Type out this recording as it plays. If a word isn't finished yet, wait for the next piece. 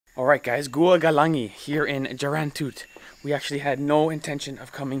Alright guys, Gua Gelanggi here in Jerantut. We actually had no intention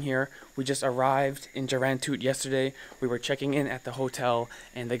of coming here. We just arrived in Jerantut yesterday. We were checking in at the hotel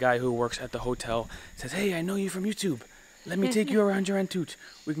and the guy who works at the hotel says, "Hey, I know you from YouTube. Let me take you around Jerantut.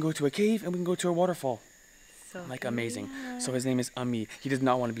 We can go to a cave and we can go to a waterfall." So like amazing. So his name is Ami. He does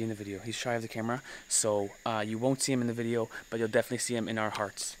not want to be in the video. He's shy of the camera. So you won't see him in the video, but you'll definitely see him in our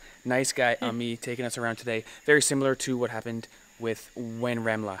hearts. Nice guy Ami taking us around today. Very similar to what happened with Wen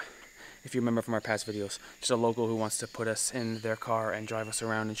Ramla, if you remember from our past videos. Just a local who wants to put us in their car and drive us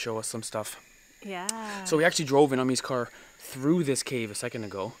around and show us some stuff. Yeah. So we actually drove in Ami's car through this cave a second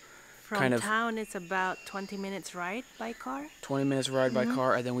ago. From town, it's about 20 minutes ride by car. 20 minutes ride by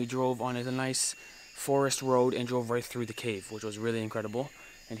car, and then we drove on a nice forest road and drove right through the cave, which was really incredible.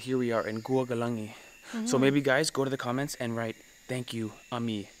 And here we are in Gua Gelanggi. So maybe guys, go to the comments and write, "Thank you,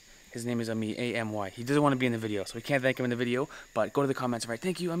 Ami." His name is Ami, A-M-Y. He doesn't want to be in the video, so we can't thank him in the video, but go to the comments and write,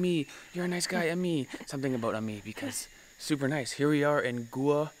 "Thank you, Ami. You're a nice guy, Ami." Something about Ami, because super nice. Here we are in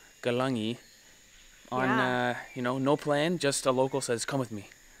Gua Gelanggi on, you know, no plan, just a local says, "Come with me."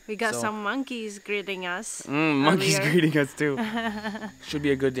 We got some monkeys greeting us. Monkeys greeting us too. Should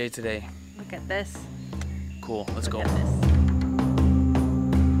be a good day today. Look at this. Cool, let's go. Look at this.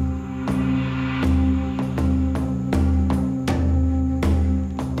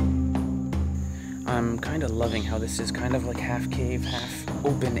 I'm kind of loving how this is kind of like half cave, half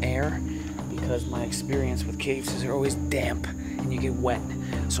open air, because my experience with caves is they're always damp and you get wet.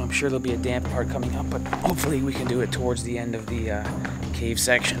 So I'm sure there'll be a damp part coming up, but hopefully we can do it towards the end of the cave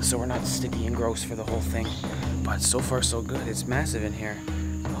section so we're not sticky and gross for the whole thing. But so far so good. It's massive in here.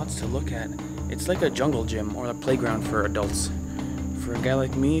 Lots to look at. It's like a jungle gym or a playground for adults. For a guy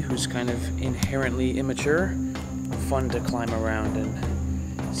like me who's kind of inherently immature, fun to climb around and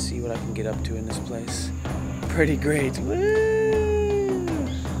see what I can get up to in this place. Pretty great. Woo!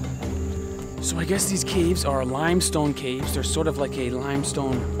 So I guess these caves are limestone caves. They're sort of like a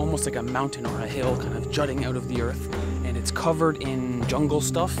limestone, almost like a mountain or a hill kind of jutting out of the earth. And it's covered in jungle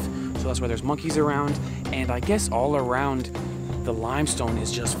stuff. So that's why there's monkeys around. And I guess all around the limestone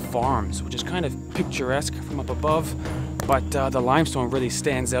is just farms, which is kind of picturesque from up above. But the limestone really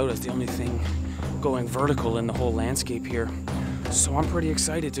stands out as the only thing going vertical in the whole landscape here. So I'm pretty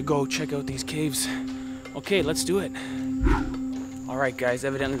excited to go check out these caves. Okay, let's do it. Alright guys,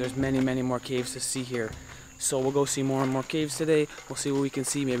 evidently there's many more caves to see here. So we'll go see more and more caves today. We'll see what we can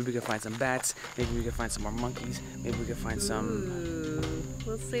see. Maybe we can find some bats. Maybe we can find some more monkeys. Maybe we can find some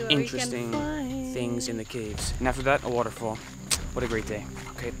we'll see what interesting things in the caves. And after that, a waterfall. What a great day.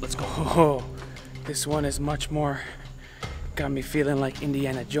 Okay, let's go. Oh, this one is much more, got me feeling like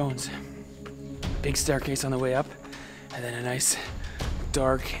Indiana Jones. Big staircase on the way up. And then a nice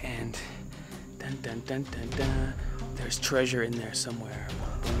dark and dun dun dun dun dun. There's treasure in there somewhere.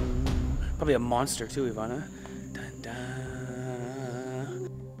 Probably a monster too, Ivana. Dun dun.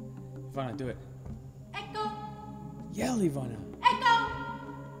 Ivana, do it. Echo! Yell, Ivana. Echo!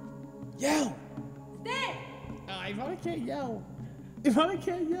 Yell! Stay! Ivana can't yell. Ivana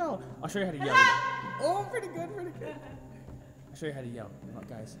can't yell. I'll show you how to yell. Oh, pretty good, pretty good. I'll show you how to yell. Come on,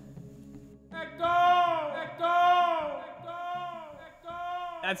 guys. Echo! Echo!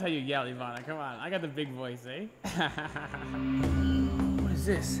 That's how you yell, Ivana. Come on. I got the big voice, eh? What is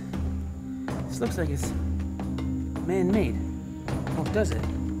this? This looks like it's man-made. Oh, does it?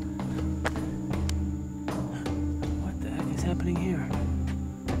 What the heck is happening here?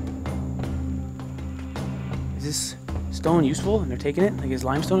 Is this stone useful and they're taking it? Like it's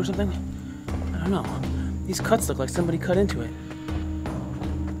limestone or something? I don't know. These cuts look like somebody cut into it.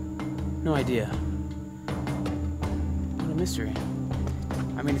 No idea. What a mystery.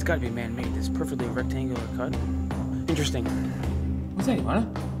 I mean, it's got to be man-made. This perfectly rectangular cut. Interesting. What's that, Ivana?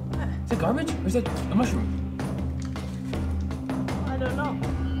 Is that garbage? Or is that a mushroom? I don't know.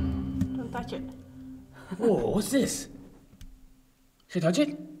 Don't touch it. Whoa, what's this? Should I touch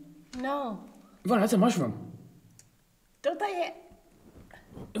it? No. Ivana, that's a mushroom. Don't touch it.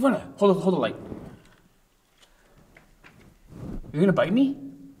 Ivana, hold the light. You're gonna bite me?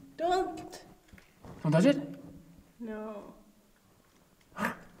 Don't. Don't touch it? No.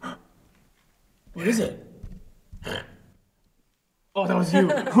 What is it? Oh, that was you.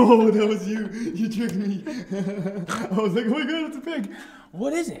 Oh, that was you. You tricked me. I was like, oh my god, it's a pig.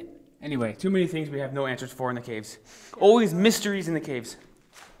 What is it? Anyway, too many things we have no answers for in the caves. Always mysteries in the caves.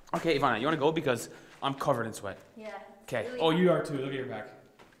 Okay, Ivana, you want to go? Because I'm covered in sweat. Yeah. Okay. Oh, you are too. Look at your back.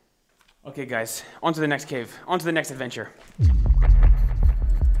 Okay, guys. On to the next cave. On to the next adventure.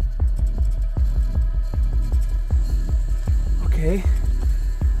 Okay.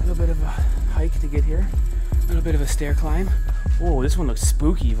 A little bit of a hike to get here. A little bit of a stair climb. Oh, this one looks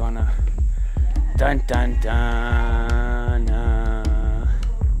spooky, Ivana. Dun dun dun.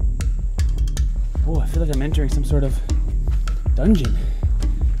 Oh, I feel like I'm entering some sort of dungeon,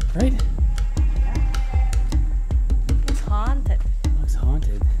 right? It's haunted. It looks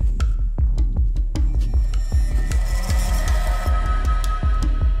haunted.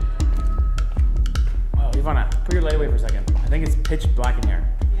 Wow, Ivana, put your light away for a second. I think it's pitch black in here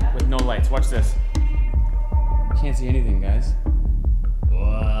with no lights. Watch this. Can't see anything, guys.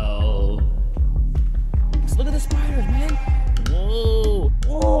 Whoa. Just look at the spiders, man. Whoa.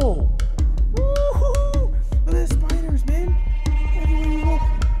 Whoa. Woo-hoo-hoo. Look at the spiders, man. Everywhere you look.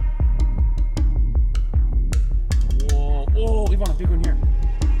 Whoa. Oh, Ivana, big one here.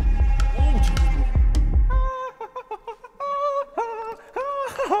 Oh, Jesus.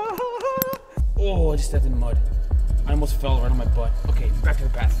 Oh, I just stepped in mud. I almost fell right on my butt. Okay, back to the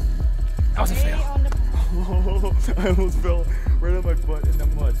path. That was a fail. Oh, I almost fell right on my butt in the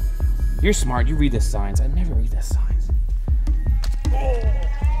mud. You're smart. You read the signs. I never read the signs. Oh.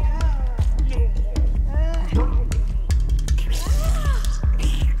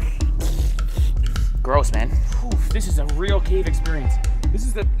 Gross, man. Whew, this is a real cave experience. This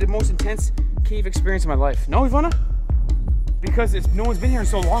is the most intense cave experience of my life. No, Ivana? Because no one's been here in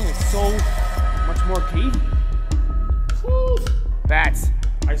so long. It's so much more cavey. Bats.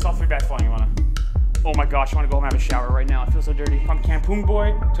 I saw 3 bats flying, Ivana. Oh my gosh, I want to go home and have a shower right now. I feel so dirty. From Kampoong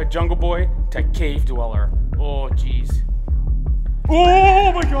boy to jungle boy to cave dweller. Oh, jeez.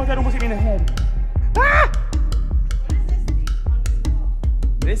 Oh my god, that almost hit me in the head. Ah!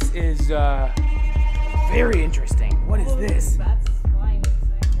 This is very interesting. What is this?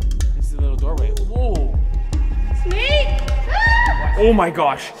 This is a little doorway. Whoa. Snake! Oh my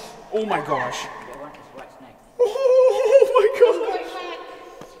gosh. Oh my gosh. Oh my gosh.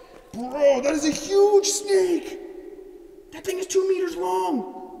 Bro, that is a huge snake. That thing is 2 meters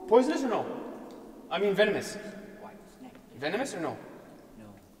long. Poisonous or no? I mean venomous. White snake. Venomous or no? No,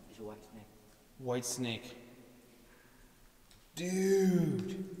 it's a white snake. White snake.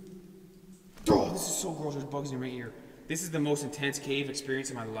 Dude. Oh, this is so gross. There's bugs in my ear. This is the most intense cave experience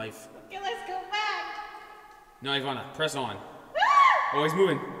of my life. Okay, let's go back. No, Ivana, press on. Oh, he's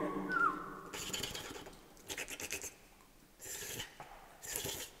moving.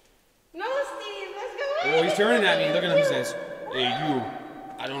 No, Steve, let's go back. Oh, he's turning at me. Look at him. He says, "Hey, you.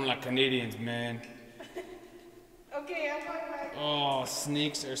 I don't like Canadians, man." Okay, I'm going back. Oh,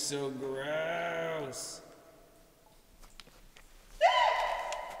 snakes are so gross.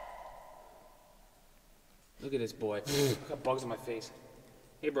 Look at this boy. I've got bugs on my face.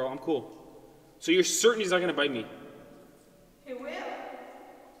 Hey, bro, I'm cool. So you're certain he's not gonna bite me? He will.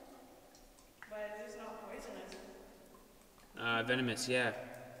 But it's not poisonous. Venomous, yeah.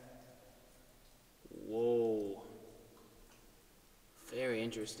 Whoa. Very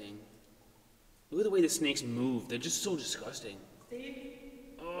interesting. Look at the way the snakes move. They're just so disgusting. Steve?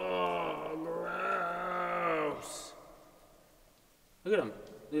 Oh, gross. Look at him.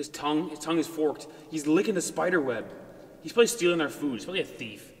 Look at his tongue. His tongue is forked. He's licking the spider web. He's probably stealing our food. He's probably a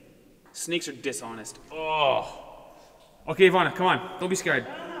thief. Snakes are dishonest. Oh. Okay, Ivana, come on. Don't be scared.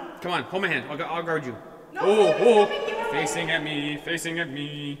 No. Come on, hold my hand. I'll guard you. No, Oh. Steve, Facing at me, facing at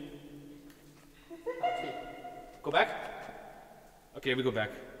me. Go back? Okay, we go back.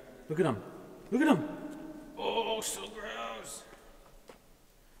 Look at him. Look at him. Oh, so gross.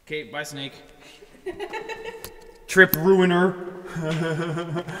 Okay, bye, snake. Trip ruiner.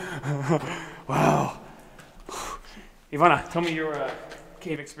 Wow. Ivana, tell me your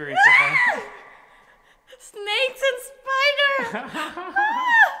cave experience so far. Snakes and spiders!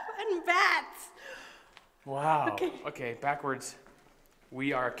 And bats! Wow. Okay, backwards.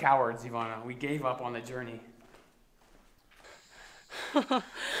 We are cowards, Ivana. We gave up on the journey.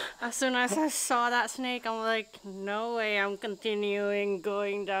 As soon as I saw that snake, I'm like, no way I'm continuing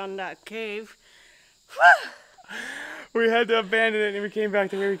going down that cave. We had to abandon it and we came back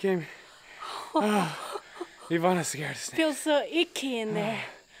to where we came. Ivana's scared of snakes. Feels so icky in there.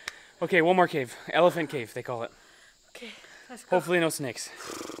 Okay, one more cave. Elephant cave, they call it. Okay, let's go. Hopefully no snakes.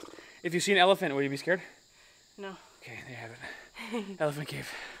 If you see an elephant, would you be scared? No. Okay, there you have it. Elephant cave.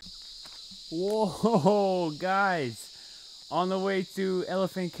 Whoa, guys. On the way to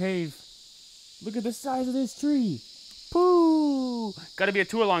Elephant Cave. Look at the size of this tree. Pooh! Gotta be a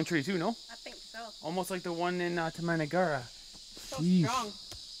 2-a-long tree too, no? I think so. Almost like the one in Taman Negara. So strong.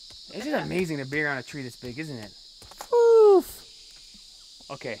 It's just amazing to be around a tree this big, isn't it? Woof!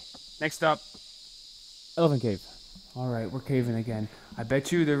 Okay, next up, Elephant Cave. Alright, we're caving again. I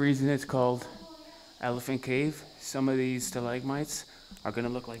bet you the reason it's called Elephant Cave, some of these stalagmites are gonna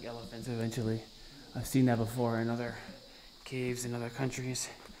look like elephants eventually. I've seen that before in other caves in other countries.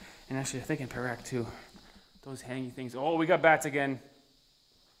 And actually, I think in Perak too. Those hanging things. Oh, we got bats again.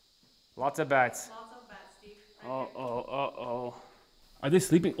 Lots of bats. Lots of bats, Steve. Oh. Are they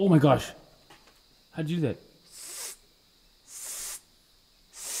sleeping? Oh my gosh. How'd you do that?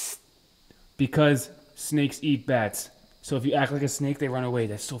 Because snakes eat bats. So if you act like a snake, they run away.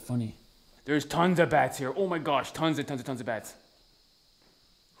 That's so funny. There's tons of bats here. Oh my gosh, tons of bats.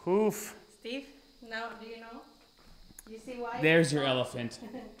 Oof. Steve, now do you know? You see why? There's your elephant.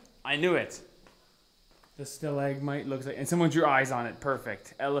 I knew it. The stalagmite looks like, and someone drew eyes on it.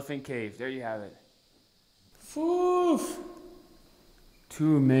 Perfect. Elephant cave. There you have it. Oof.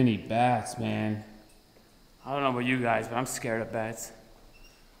 Too many bats, man. I don't know about you guys, but I'm scared of bats.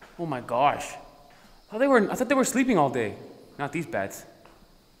 Oh my gosh. I thought they were sleeping all day. Not these bats.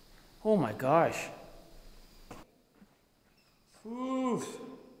 Oh my gosh. Oof.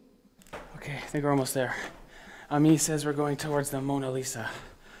 Okay, I think we're almost there. Ami says we're going towards the Mona Lisa,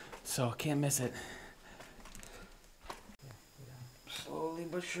 so can't miss it. Slowly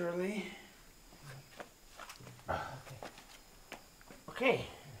but surely. Okay.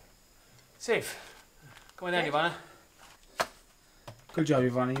 Safe. Come on down, Ivana. Good job,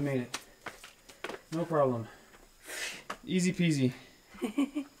 Ivana. You made it. No problem. Easy peasy.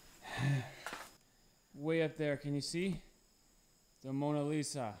 Way up there, can you see? The Mona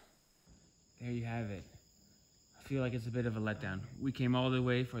Lisa. There you have it. I feel like it's a bit of a letdown. We came all the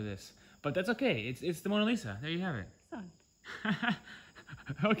way for this. But that's okay. It's the Mona Lisa. There you have it.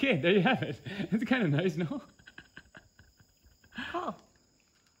 Okay, there you have it. It's kind of nice, no? Cool.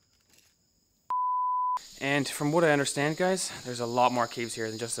 And from what I understand, guys, there's a lot more caves here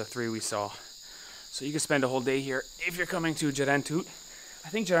than just the 3 we saw. So you can spend a whole day here if you're coming to Jerantut. I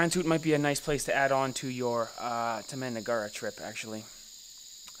think Jerantut might be a nice place to add on to your Taman Negara trip, actually.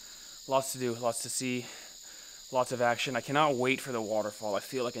 Lots to do, lots to see, lots of action. I cannot wait for the waterfall. I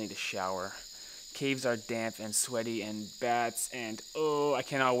feel like I need a shower. Caves are damp and sweaty and bats and oh, I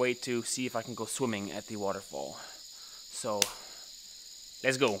cannot wait to see if I can go swimming at the waterfall. So,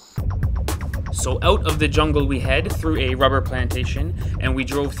 let's go. So out of the jungle we head through a rubber plantation and we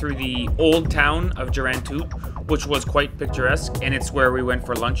drove through the old town of Jerantut, which was quite picturesque, and it's where we went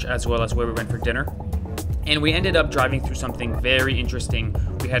for lunch as well as where we went for dinner. And we ended up driving through something very interesting.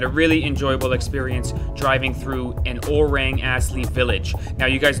 We had a really enjoyable experience driving through an Orang Asli village. Now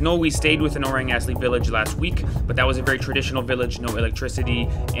you guys know we stayed with an Orang Asli village last week, but that was a very traditional village, no electricity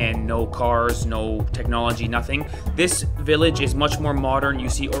and no cars, no technology, nothing. This village is much more modern. You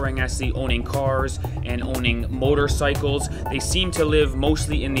see Orang Asli owning cars and owning motorcycles. They seem to live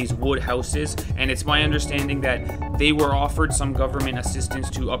mostly in these wood houses, and it's my understanding that they were offered some government assistance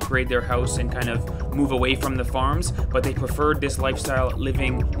to upgrade their house and kind of move away from the farms, but they preferred this lifestyle,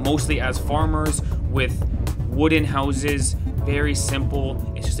 living mostly as farmers with wooden houses, very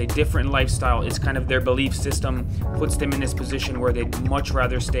simple. It's just a different lifestyle. It's kind of their belief system puts them in this position where they'd much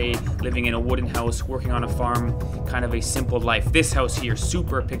rather stay living in a wooden house, working on a farm, kind of a simple life. This house here,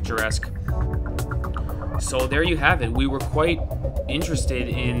 super picturesque. So there you have it. We were quite interested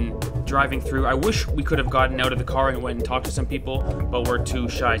in driving through. I wish we could have gotten out of the car and went and talked to some people, but we're too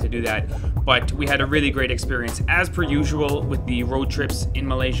shy to do that. But we had a really great experience. As per usual with the road trips in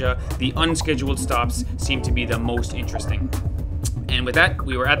Malaysia, the unscheduled stops seem to be the most interesting. And with that,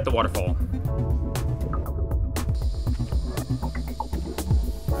 we were at the waterfall.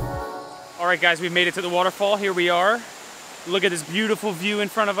 All right, guys, we've made it to the waterfall. Here we are. Look at this beautiful view in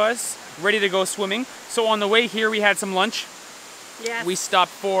front of us, ready to go swimming. So on the way here, we had some lunch. Yes. We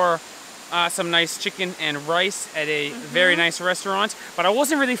stopped for some nice chicken and rice at a very nice restaurant, but I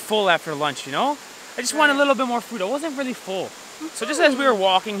wasn't really full after lunch, you know? I just wanted a little bit more food. I wasn't really full. So just as we were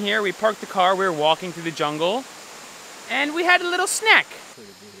walking here, we parked the car, we were walking through the jungle, and we had a little snack.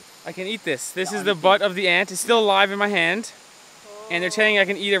 I can eat this. This is the butt of the ant. It's still alive in my hand, and they're telling me I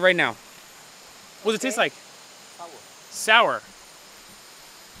can eat it right now. What does it taste like? Sour.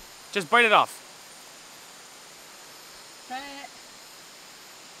 Just bite it off. Try it.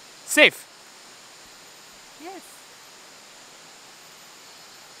 Safe. Yes.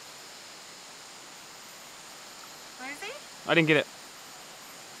 What is it? I didn't get it.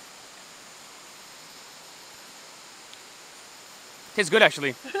 Tastes good,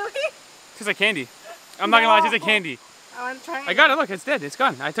 actually. Really? Tastes like candy. I'm not gonna lie, it tastes like candy. I want to try it. I got it, look, it's dead, it's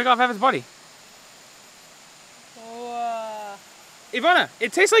gone. I took off half its body. Whoa. Ivana,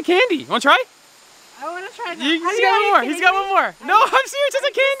 it tastes like candy. Want to try? I want to try it. He's got one more, he's got one more. No, I'm serious, it's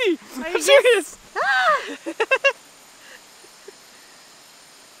like candy. I'm serious.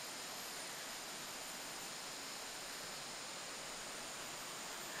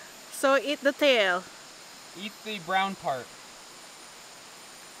 So eat the tail. Eat the brown part.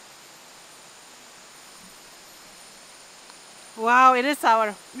 Wow, it is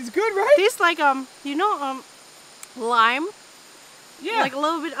sour. It's good, right? Tastes like you know lime. Yeah. Like a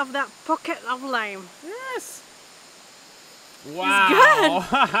little bit of that pocket of lime. Yes. Wow.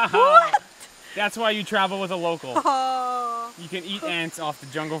 It's good. What? That's why you travel with a local. Oh. You can eat ants off the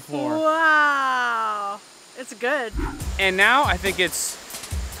jungle floor. Wow. It's good. And now I think it's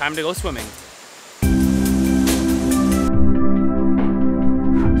time to go swimming.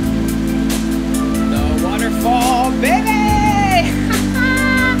 The waterfall, baby!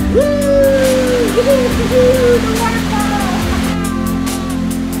 Woo! The waterfall!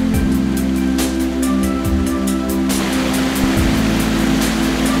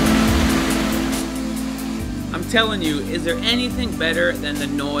 I'm telling you, is there anything better than the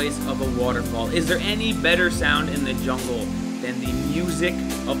noise of a waterfall? Is there any better sound in the jungle than the music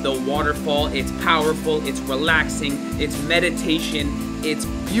of the waterfall? It's powerful, it's relaxing, it's meditation, it's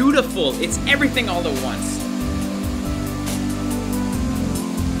beautiful, it's everything all at once.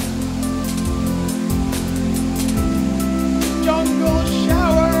 Jungle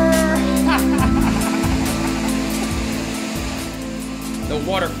shower! The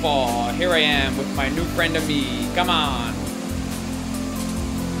waterfall. Here I am with my new friend Ami. Come on.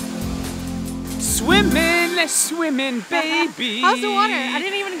 Swimming, swimming, baby. How's the water? I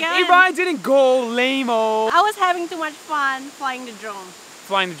didn't even get Hey, in. I didn't go, lame-o. I was having too much fun flying the drone.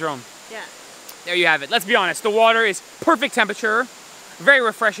 Flying the drone. Yeah. There you have it. Let's be honest. The water is perfect temperature. Very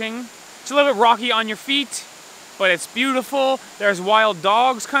refreshing. It's a little bit rocky on your feet, but it's beautiful. There's wild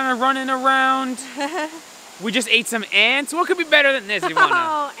dogs kind of running around. We just ate some ants. What could be better than this, Ivana?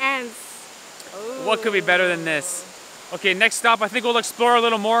 Oh, ants. Ooh. What could be better than this? Okay, next stop, I think we'll explore a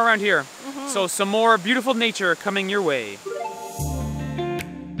little more around here. So some more beautiful nature coming your way.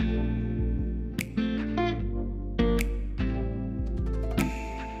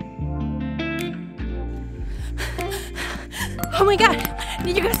 Oh my god,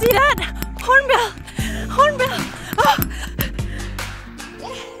 did you guys see that? Hornbill! Hornbill! Oh.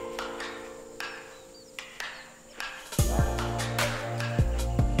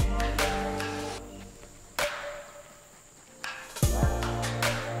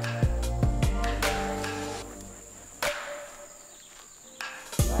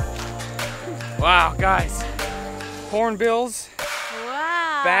 Wow, guys. Hornbills,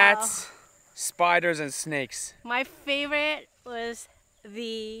 Wow. bats, spiders, and snakes. My favorite was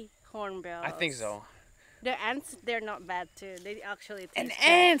the hornbill. I think so. The ants, they're not bad too. They actually taste And good.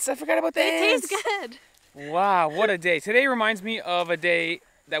 ants! I forgot about the They ants. taste good. Wow, what a day. Today reminds me of a day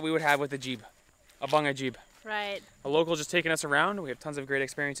that we would have with a jeep. A bunga jeep. Right. A local just taking us around. We have tons of great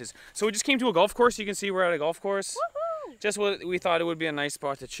experiences. So we just came to a golf course. You can see we're at a golf course. Woohoo! Just what we thought it would be a nice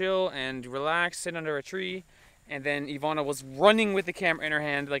spot to chill and relax, sit under a tree. And then Ivana was running with the camera in her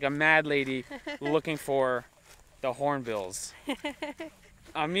hand like a mad lady looking for the hornbills.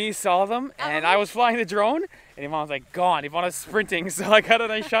 Ami saw them and I was flying the drone and Ivana was like gone. Ivana's sprinting, so I got a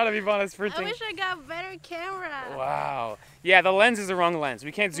nice shot of Ivana I sprinting. wish I got better camera. Wow. Yeah, the lens is the wrong lens.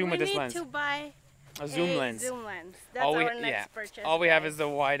 We can't zoom we with this need lens. to buy A zoom lens. Zoom lens. That's All we, our next purchase. all we have guys. is the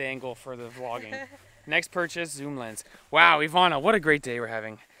wide angle for the vlogging. Next purchase, zoom lens. Wow, Ivana, what a great day we're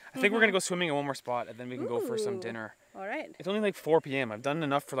having. I think we're gonna go swimming in one more spot and then we can go for some Ooh. dinner. All right. It's only like 4 p.m. I've done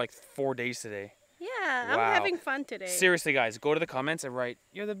enough for like 4 days today. Yeah, Wow. I'm having fun today. Seriously, guys, go to the comments and write,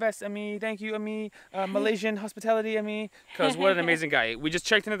 "You're the best, Ami. Thank you, Ami. Malaysian hospitality, Ami." Because what an amazing guy. We just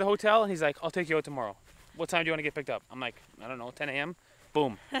checked into the hotel and he's like, "I'll take you out tomorrow. What time do you want to get picked up?" I'm like, "I don't know, 10 a.m."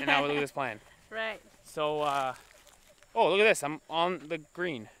 Boom. And now look at this plan. Right. So, oh, look at this. I'm on the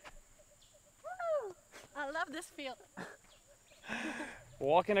green. Woo! I love this field.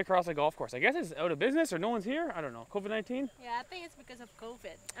 Walking across a golf course. I guess it's out of business or no one's here. I don't know. COVID-19? Yeah, I think it's because of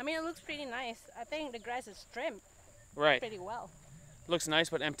COVID. I mean, it looks pretty nice. I think the grass is trimmed Right. pretty well. Looks nice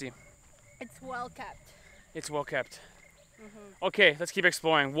but empty. It's well kept. It's well kept. Okay, let's keep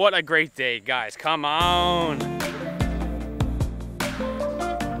exploring. What a great day, guys. Come on.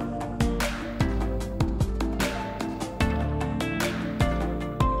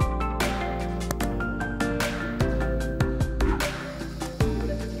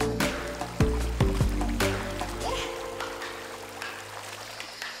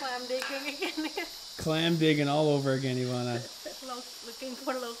 Clam digging again. Clam digging all over again, Ivana. Looking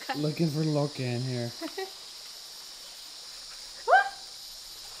for local. Looking for Locan here.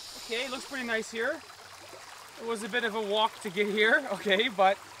 Okay, looks pretty nice here. It was a bit of a walk to get here, okay,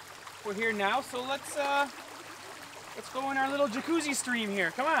 but we're here now, so let's go in our little jacuzzi stream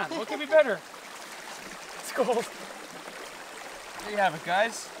here. Come on, what could be better? It's cold. There you have it,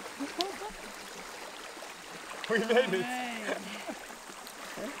 guys. We made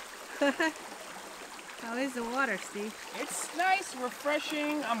it. How is the water, Steve? It's nice,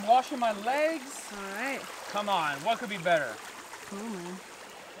 refreshing. I'm washing my legs. Alright. Come on, what could be better? Cool, man.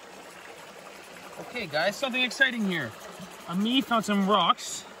 Okay, guys, something exciting here. Ami found some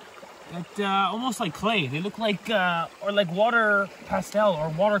rocks that almost like clay. They look like or like water pastel or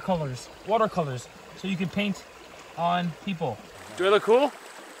watercolors. So you can paint on people. Do I look cool?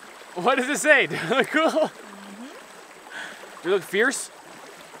 What does it say? Do I look cool? Do I look fierce?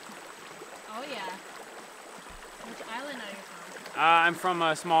 Oh yeah. Which island are you from? I'm from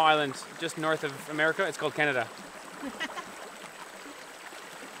a small island just north of America. It's called Canada.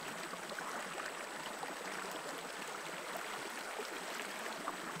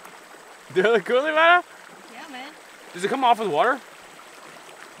 Do I look cool, Ivana? Yeah, man. Does it come off with water?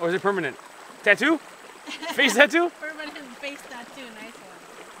 Or is it permanent? Tattoo? Face tattoo? Permanent face tattoo, nice one.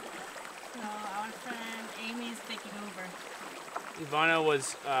 So our friend Amy is taking over. Ivana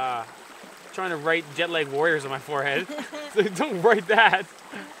was trying to write JetLag Warriors on my forehead. So don't write that.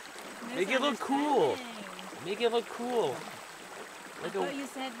 Make it look cool. Make it look cool. I thought you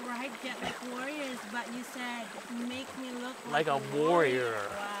said right JetLag Warriors, but you said make me look like a warrior.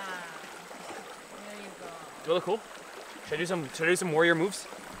 Wow. There you go. Do I look cool? Should I do some warrior moves?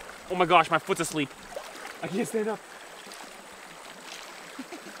 Oh my gosh, my foot's asleep. I can't stand up.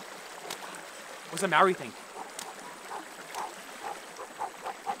 What's the Maori thing?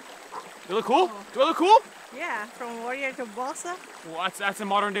 Do I look cool? Oh. Do I look cool? Yeah, from warrior to bossa. Well, that's a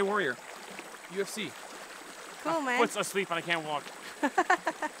modern day warrior. UFC. Cool, My man. foot's asleep and I can't walk.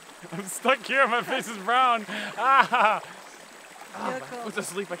 I'm stuck here. My face is brown. Ah! You My look cool. foot's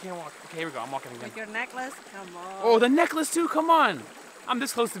asleep. I can't walk. Okay, here we go. I'm walking again. With your necklace? Come on. Oh, the necklace too. Come on. I'm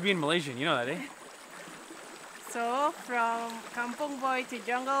this close to being Malaysian. You know that, eh? So, from Kampong boy to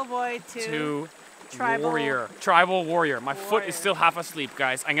jungle boy To tribal warrior. Tribal warrior. My foot warrior. is still half asleep,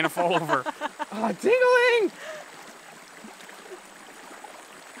 guys. I'm going to fall over. Oh, tingling!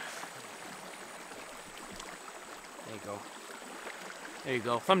 There you go. There you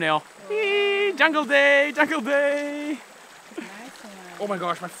go. Thumbnail. Eee, jungle day! Jungle day! Nice one. Oh my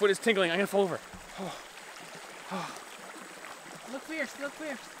gosh, my foot is tingling. I'm going to fall over. Look fierce, look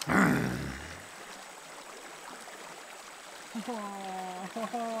fierce.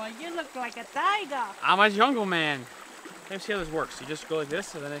 Oh, you look like a tiger. I'm a jungle man. Let's see how this works. You just go like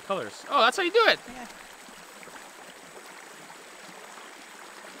this and then it colors. Oh, that's how you do it. Yeah.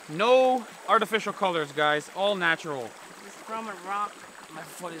 No artificial colors, guys. All natural. It's from a rock. My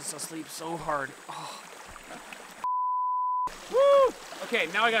foot is asleep so hard. Oh. Woo! Okay,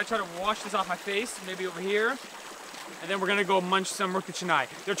 now I gotta try to wash this off my face, maybe over here. And then we're gonna go munch some roti canai.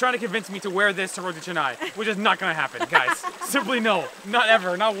 They're trying to convince me to wear this to roti canai, which is not gonna happen, guys. Simply no. Not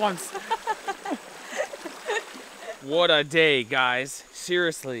ever, not once. What a day, guys.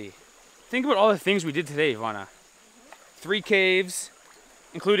 Seriously. Think about all the things we did today, Ivana. 3 caves,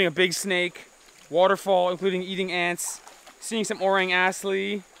 including a big snake, waterfall, including eating ants, seeing some Orang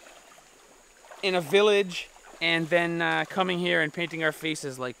Asli in a village, and then coming here and painting our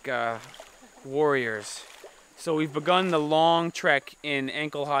faces like warriors. So we've begun the long trek in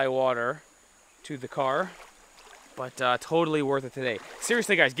ankle-high water to the car, but totally worth it today.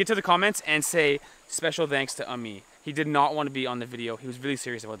 Seriously, guys, get to the comments and say special thanks to Ami. He did not want to be on the video. He was really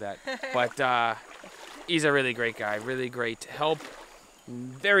serious about that. But he's a really great guy, really great help,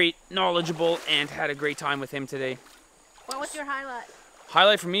 very knowledgeable, and had a great time with him today. What was your highlight?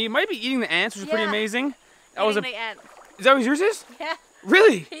 Highlight for me might be eating the ants, which was pretty amazing. That was the ant. Is that what yours is? Yeah.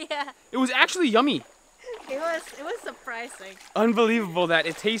 Really? Yeah. It was actually yummy. It was surprising. Unbelievable that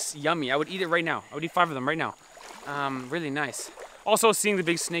it tastes yummy. I would eat it right now. I would eat 5 of them right now. Really nice. Also, seeing the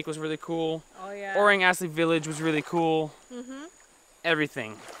big snake was really cool. Oh yeah. Orang Asli village was really cool.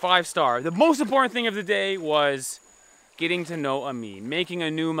 Everything. 5-star. The most important thing of the day was getting to know Ami, making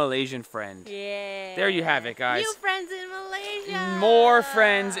a new Malaysian friend. Yeah. There you have it, guys. New friends in Malaysia. More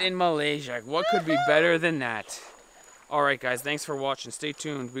friends in Malaysia. What could be better than that? Alright, guys. Thanks for watching. Stay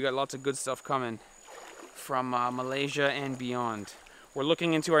tuned. We got lots of good stuff coming from Malaysia and beyond. We're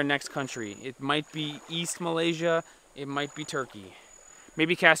looking into our next country. It might be East Malaysia. It might be Turkey.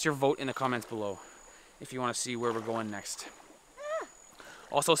 Maybe cast your vote in the comments below if you want to see where we're going next.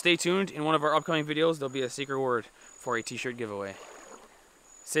 Also, stay tuned. In one of our upcoming videos, there'll be a secret word for a t-shirt giveaway.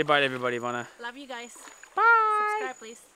 Say bye to everybody, Ivana. Love you guys. Bye! Subscribe, please.